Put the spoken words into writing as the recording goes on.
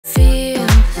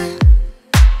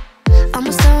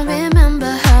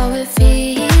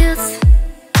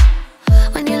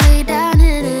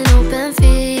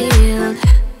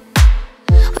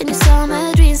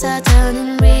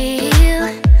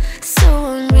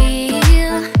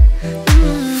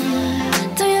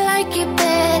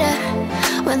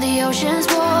ocean's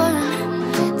warm.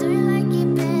 Do you like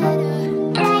it better?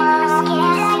 Do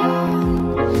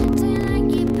you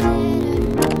like it better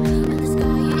when the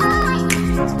sky is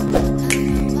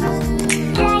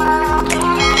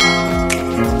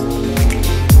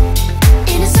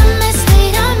in a summer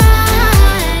state of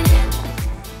mind?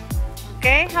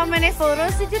 Okay, how many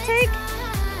photos did you take?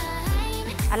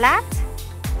 A lot?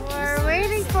 We're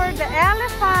waiting for the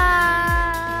elephant.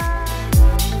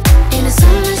 In a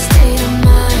summer state of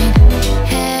mind,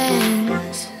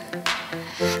 hands,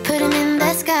 put them in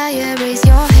the sky, raise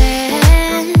your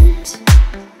hands.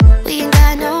 We ain't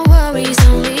got no worries,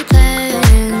 only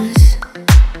plans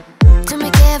to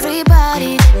make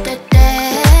everybody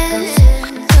dance,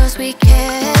 'cause we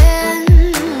can.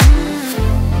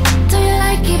 Do you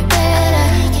like it better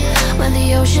when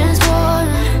the ocean's warm?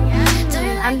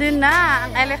 Andun na,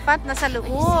 ang elephant nasa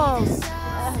loob.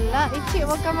 Hala, Ichi,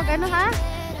 huwag ka mag-ano ha?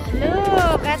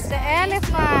 Look at the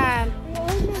elephant.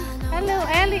 Hello,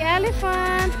 Ellie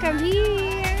elephant. Come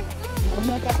here.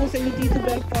 Umat ako sa inyo dito,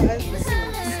 Belfast.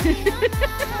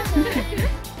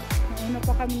 Nauna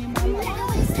pa kami ni Mama.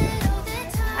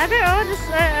 Ate, oh, this,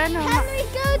 ano. Can we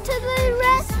go to the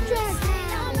restaurant?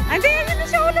 Ate, ano na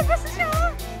siya? Labas na siya.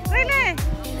 Really?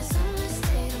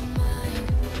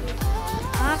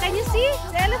 Ah, can you see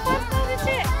the elephant? How is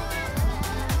it?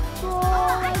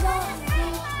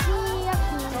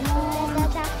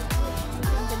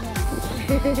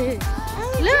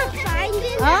 Look!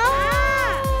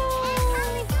 Ah!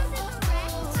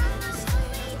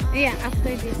 Yeah,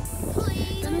 after this.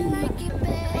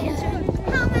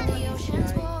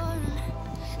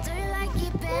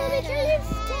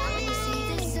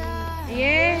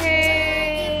 Yay!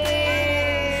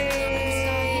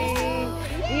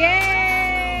 Yay!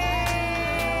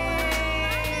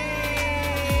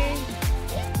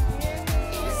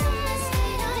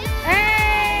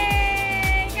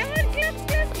 Hey! Come on, clap,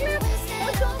 clap, clap!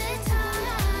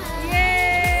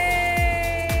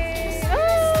 Yay! Oh!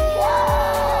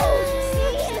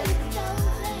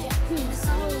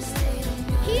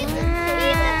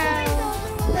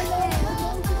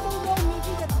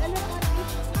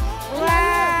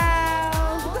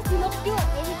 Wow!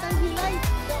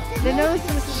 The nose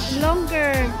is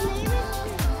longer.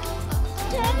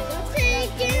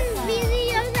 Taking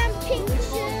videos and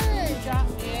pictures.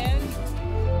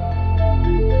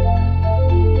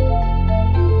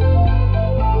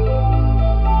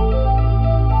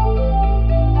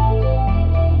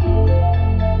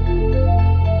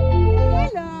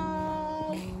 Hello!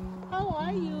 How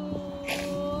are you?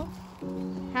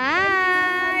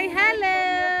 Hi! Hello!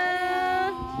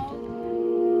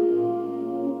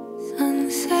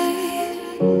 Sunset,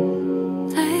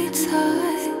 lights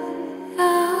are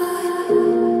out.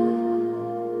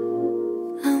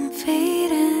 I'm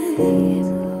fading,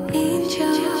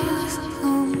 angels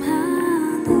on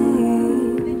my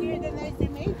name. Did you hear the noise they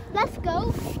made? Let's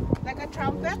go. Like a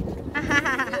trumpet?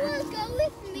 You will go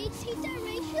with me. See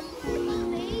direction with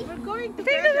me. We're going I think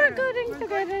that we're going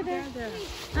together there.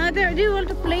 Do you want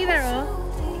to play there, oh?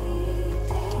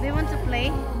 Do you want to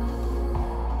play?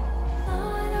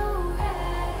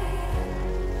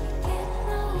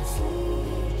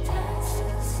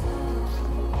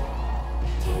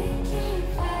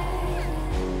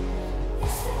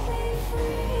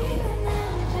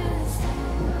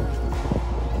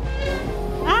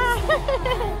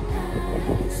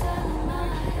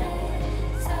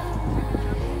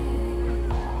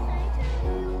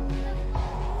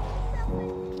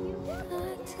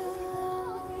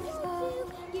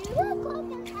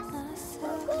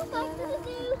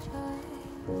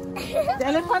 The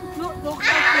elephant look like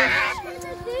this.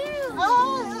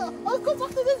 Oh, I'll go back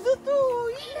to the zoo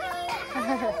too.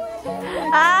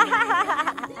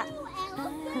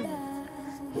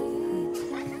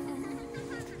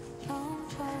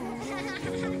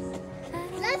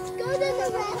 Let's go to the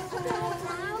restaurant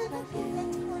now.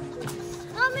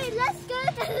 Mommy, let's go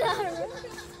to the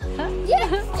restaurant.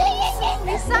 Yes,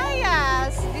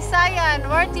 Visayas! Visayan,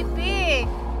 RTP!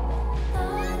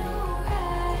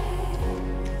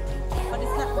 But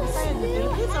it's not Visayan, the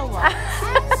Philippines or what?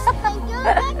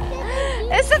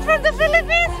 Is it from the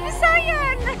Philippines?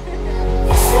 Visayan!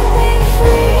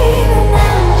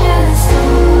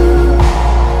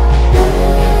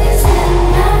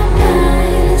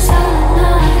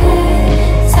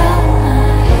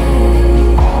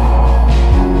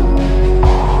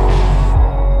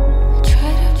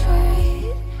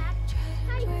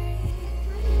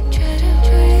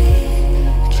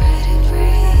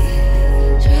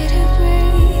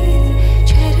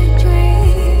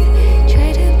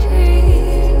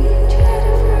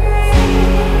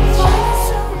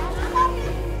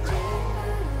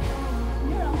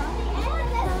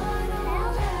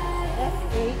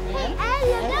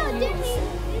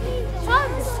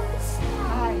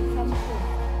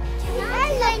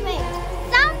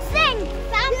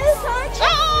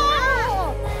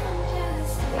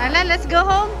 Then let's go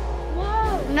home.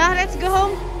 Wow. No, let's go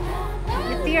home.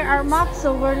 We tear our map,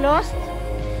 so we're lost.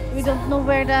 We don't know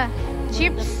where the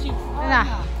chips.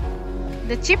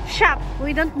 The chip shop.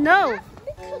 We don't know.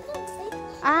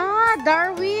 Ah,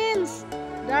 Darwin's.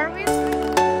 Darwin's.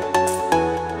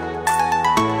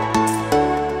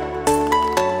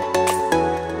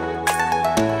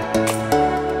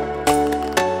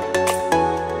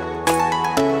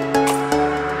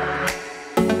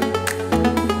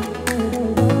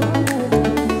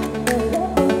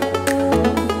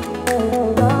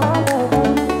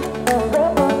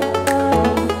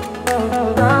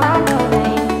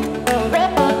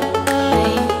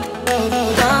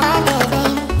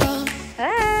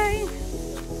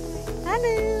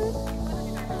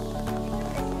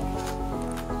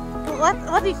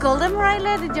 What do you call them,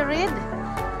 Riley? Did you read?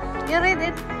 You read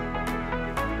it?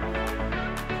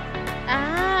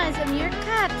 Ah, it's a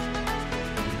meerkat.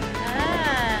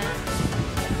 Ah.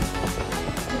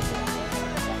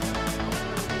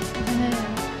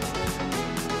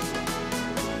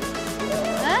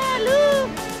 Ah, look!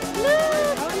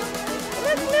 Look!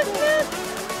 Look, look, look!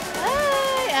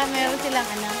 Ay, ah, meron silang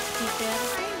ano, sticker.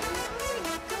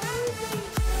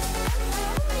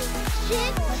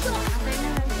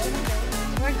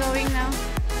 We're going now.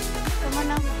 Come on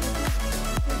now.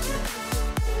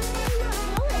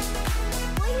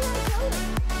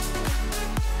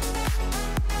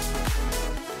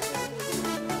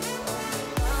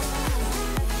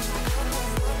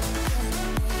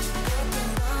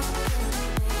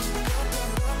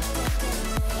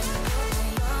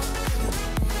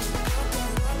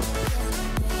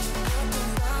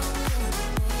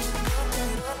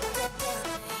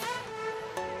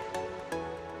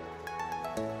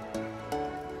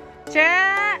 Che!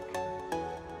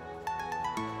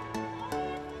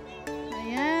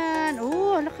 Ayan.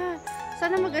 Oh, ala ka.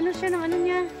 Sana mag-ano siya ng ano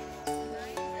niya.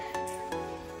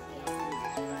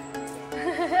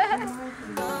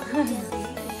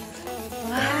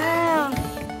 Wow.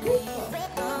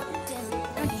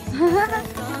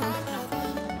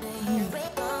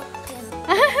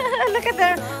 Look at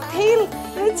their tail.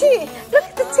 Richie, look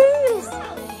at the tails.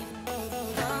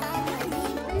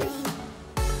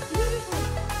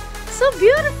 So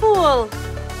beautiful!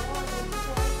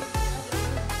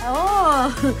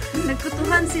 Oh,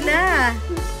 nagkutuhan sila.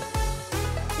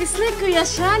 It's like Kuya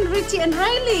Shan, Richie, and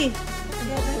Riley.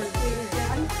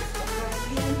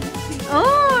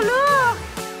 Oh, look!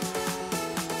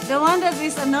 The one that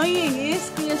is annoying is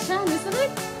Kuya Shan, isn't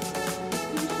it?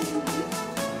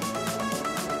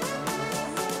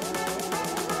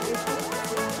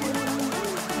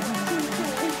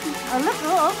 Oh, look,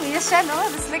 oh, Kuya Shan, oh,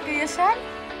 it's like Kuya Shan.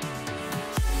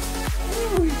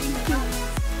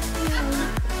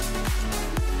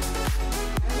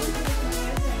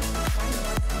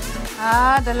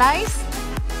 Ah, the lice.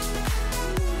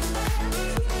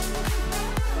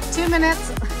 2 minutes.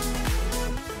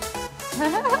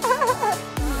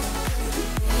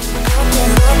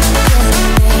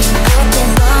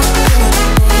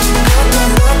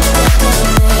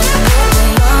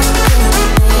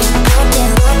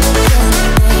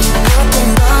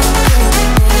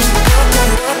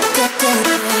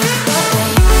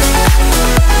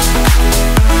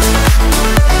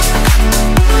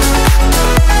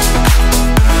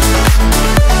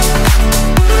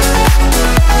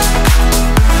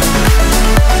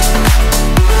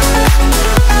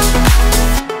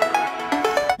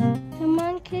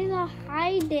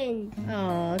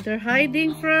 Oh, they're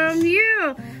hiding from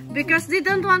you because they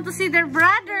don't want to see their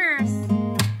brothers.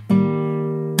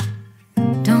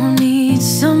 Don't need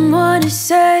someone to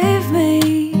save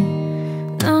me,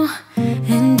 no,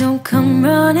 and don't come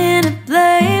running to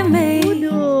blame me.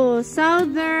 Udo,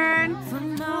 southern.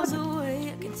 From miles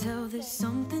away, I can tell there's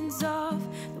something's off.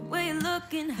 The way you're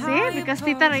looking, how See, because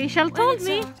Tita Rachel told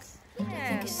me.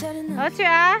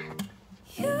 Ocha.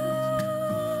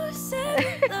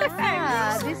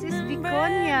 This is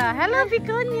Viconia. Hello,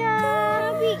 Viconia.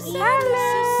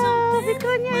 Hello,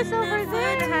 Viconia is over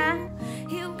there, huh?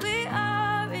 Here we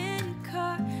are in your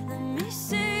car. Let me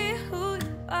see who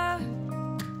you are,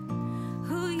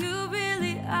 who you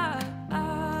really are.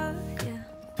 Yeah.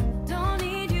 Don't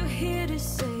need you here to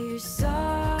say you're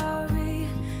sorry,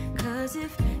 'cause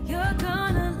if you're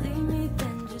gonna leave me,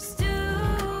 then just do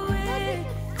it.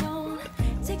 Don't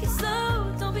take it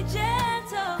slow, don't be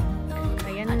gentle.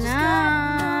 Ayan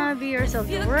na, beers of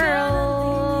the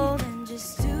world.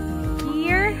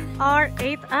 Here are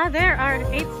 8. There are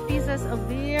 8 pieces of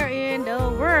beer in the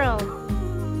world.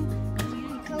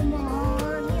 Come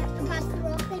on, you have to pass the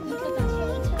rock and you can pass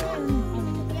the turn.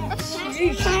 Pass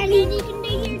the Annie, you can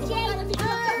do your J.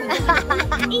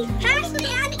 Pass the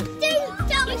Annie.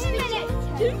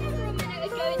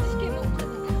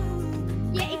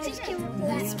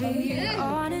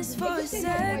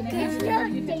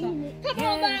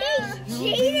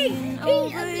 cheating.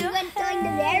 He went down to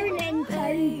there and then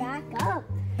turned back up.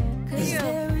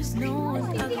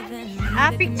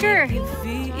 Picture.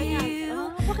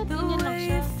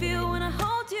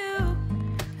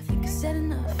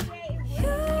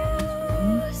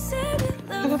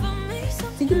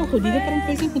 Sige mo ko dito parang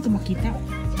pwede ko ito makita.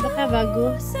 Baka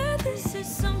bago.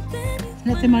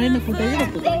 Natin malay na po tayo.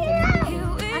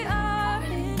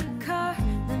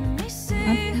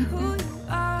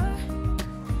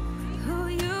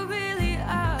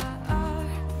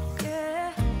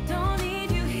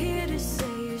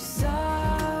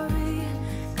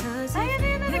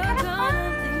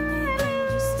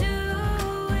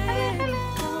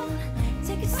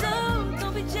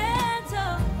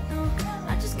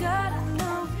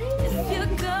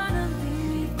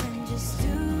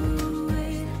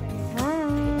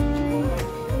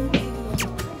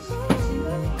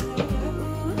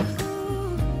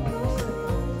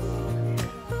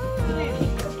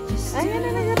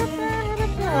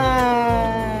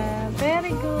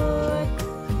 Very good.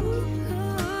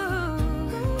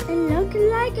 It looked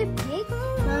like a pig.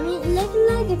 Mommy, it looked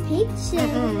like a picture.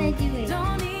 What did I do it?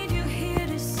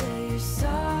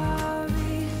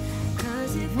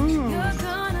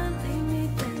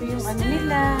 Ito yung ano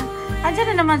nila. Andiyan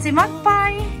na naman si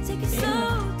Magpie.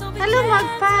 Hello,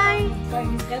 Magpie.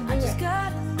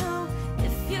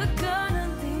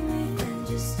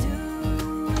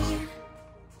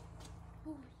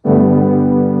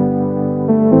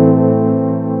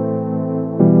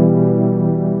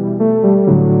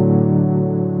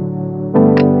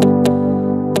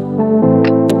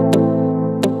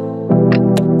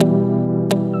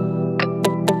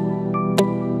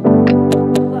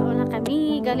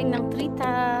 Galing ng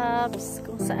treetops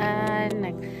kung saan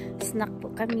nag-snack po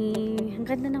kami. Ang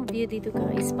ganda ng view dito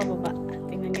guys, pababa.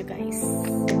 Tingnan nyo guys.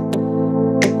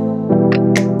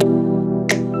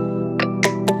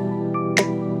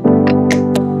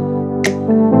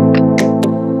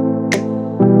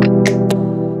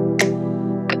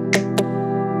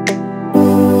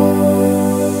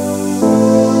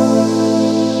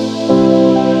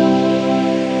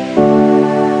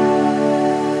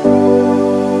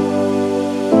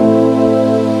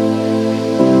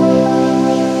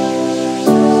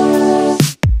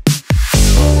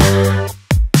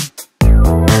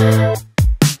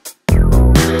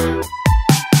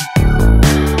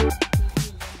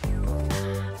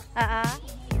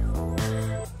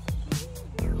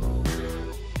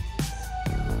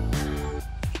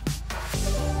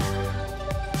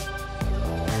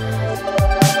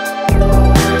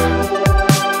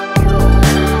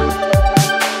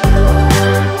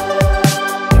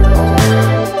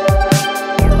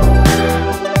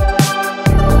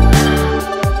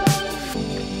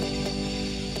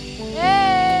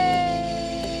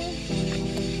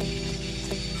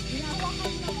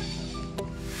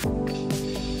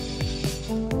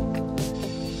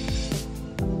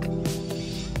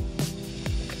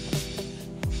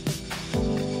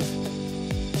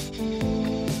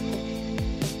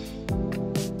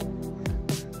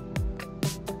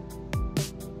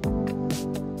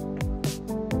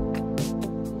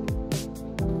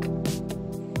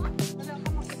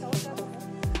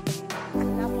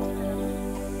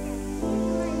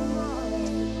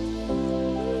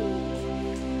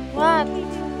 What?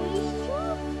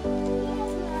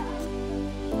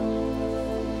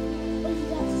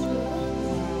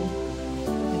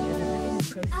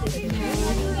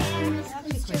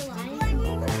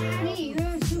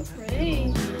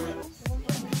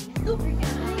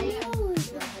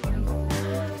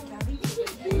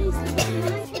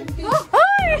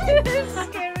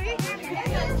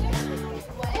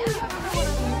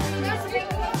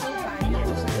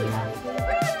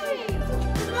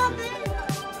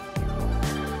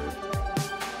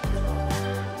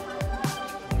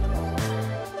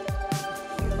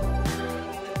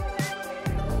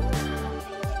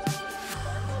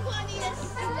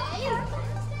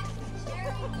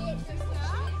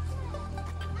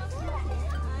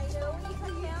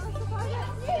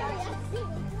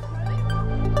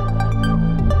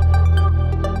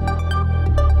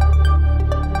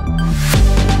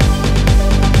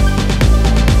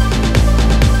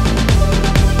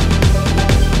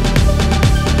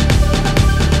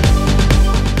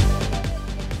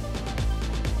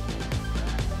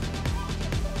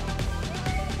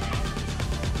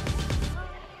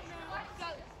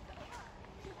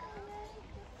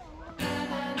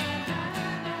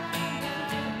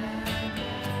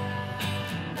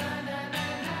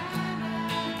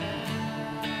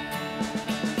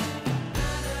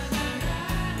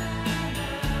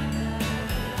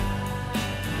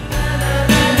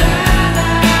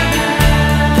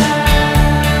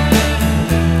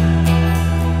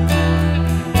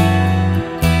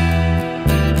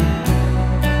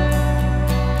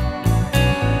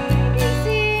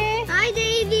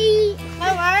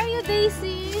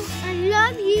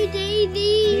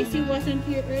 Daisy wasn't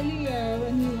here earlier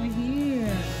when you were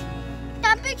here.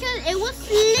 That's because it was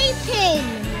sleeping.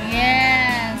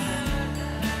 Yes.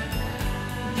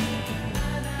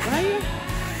 Why?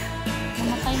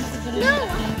 No,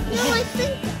 I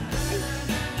think.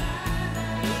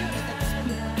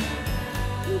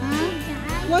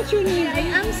 What's your name?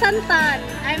 I'm Santan.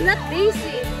 I'm not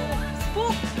Daisy.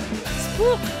 Spook.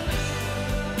 Spook.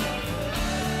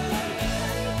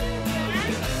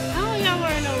 Oh, yeah, we're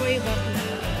on our way back now.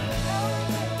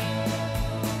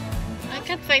 I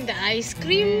can't find the ice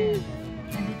cream.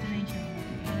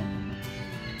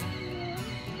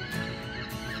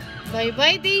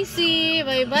 Bye-bye, Daisy.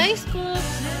 Bye-bye, Spook.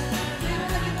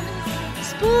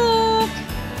 Spook.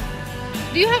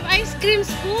 Do you have ice cream,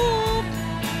 Spook?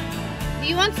 Do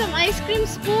you want some ice cream,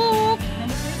 Spook?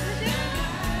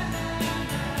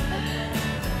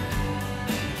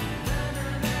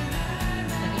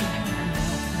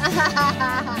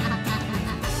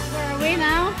 Where are we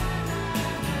now?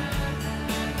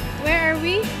 Where are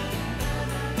we?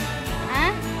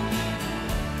 Huh?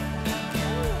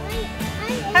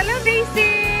 Hello,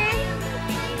 Daisy.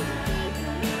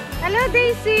 Hello,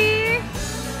 Daisy.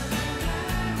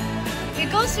 We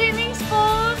go swimming,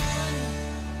 Spook.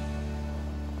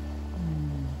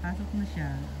 Pasok na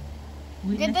siya.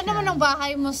 Ganda naman ng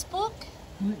bahay mo, Spook.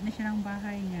 Buit na siya ng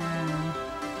bahay niya.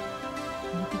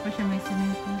 Buti pa siya, may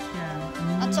swimming pool siya.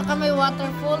 At saka may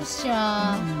waterfalls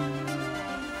siya.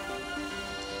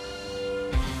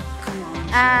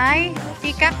 Ay,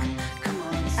 tikak.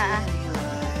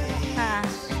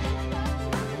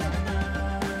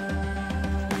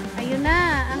 Ayun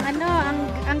na,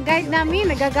 ang guide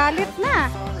namin nagagalit na.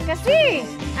 Kasi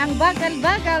ang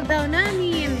bagal-bagal daw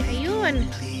namin. Ayun.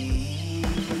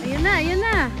 Ayun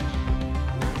na.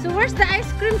 So where's the ice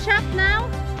cream shop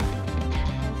now? Okay.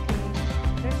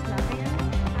 There's nothing.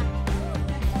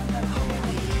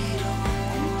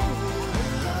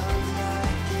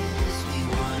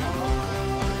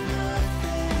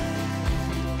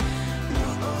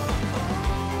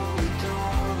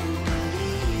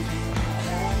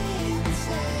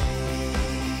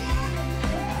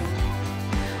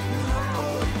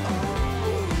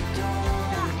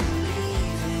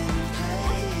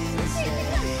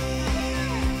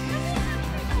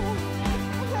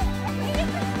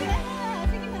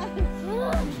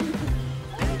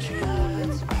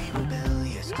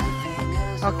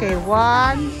 Okay,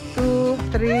 1, 2,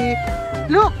 3.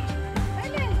 Look!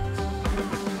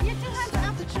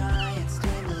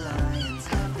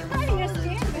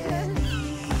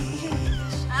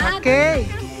 Okay.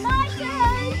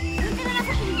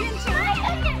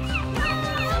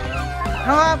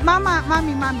 Oh, mommy.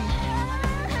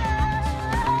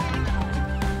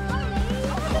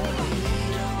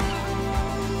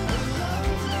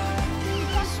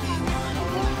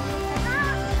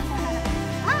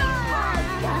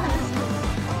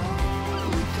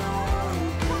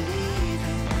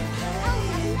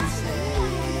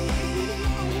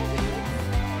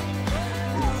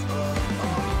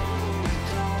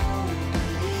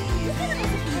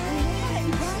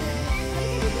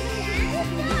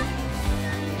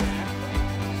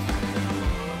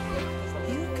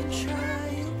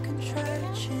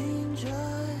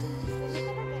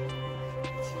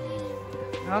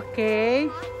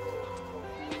 Okay.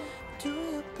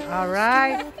 All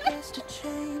right.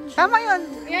 Tama yun.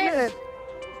 Yes.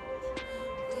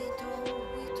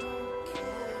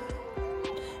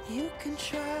 You can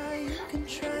try to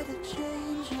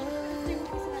change us. 3,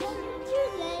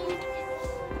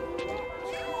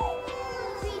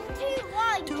 2,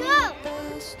 1, Do go! your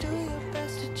best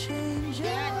to change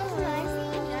us.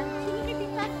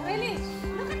 Really?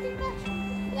 Look at Tita.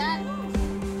 Yan.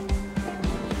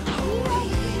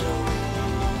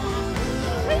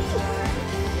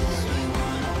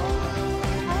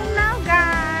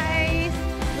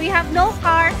 We have no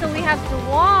car, so we have to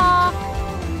walk.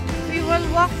 We will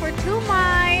walk for 2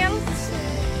 miles.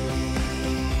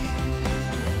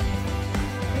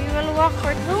 We will walk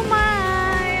for 2 miles.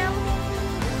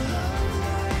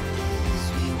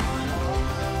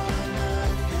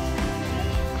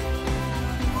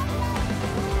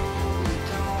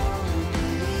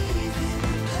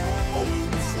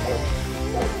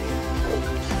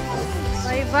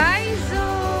 Bye-bye, Zoo.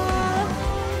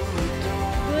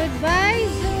 Goodbye,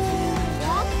 Zoo.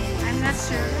 I'm not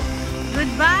sure.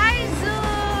 Goodbye, Zoo.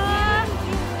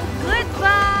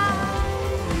 Goodbye.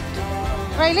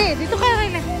 Riley, dito ka,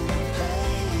 Riley.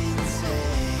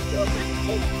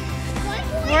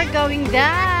 We're going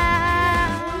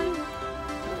down.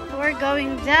 We're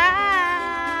going down.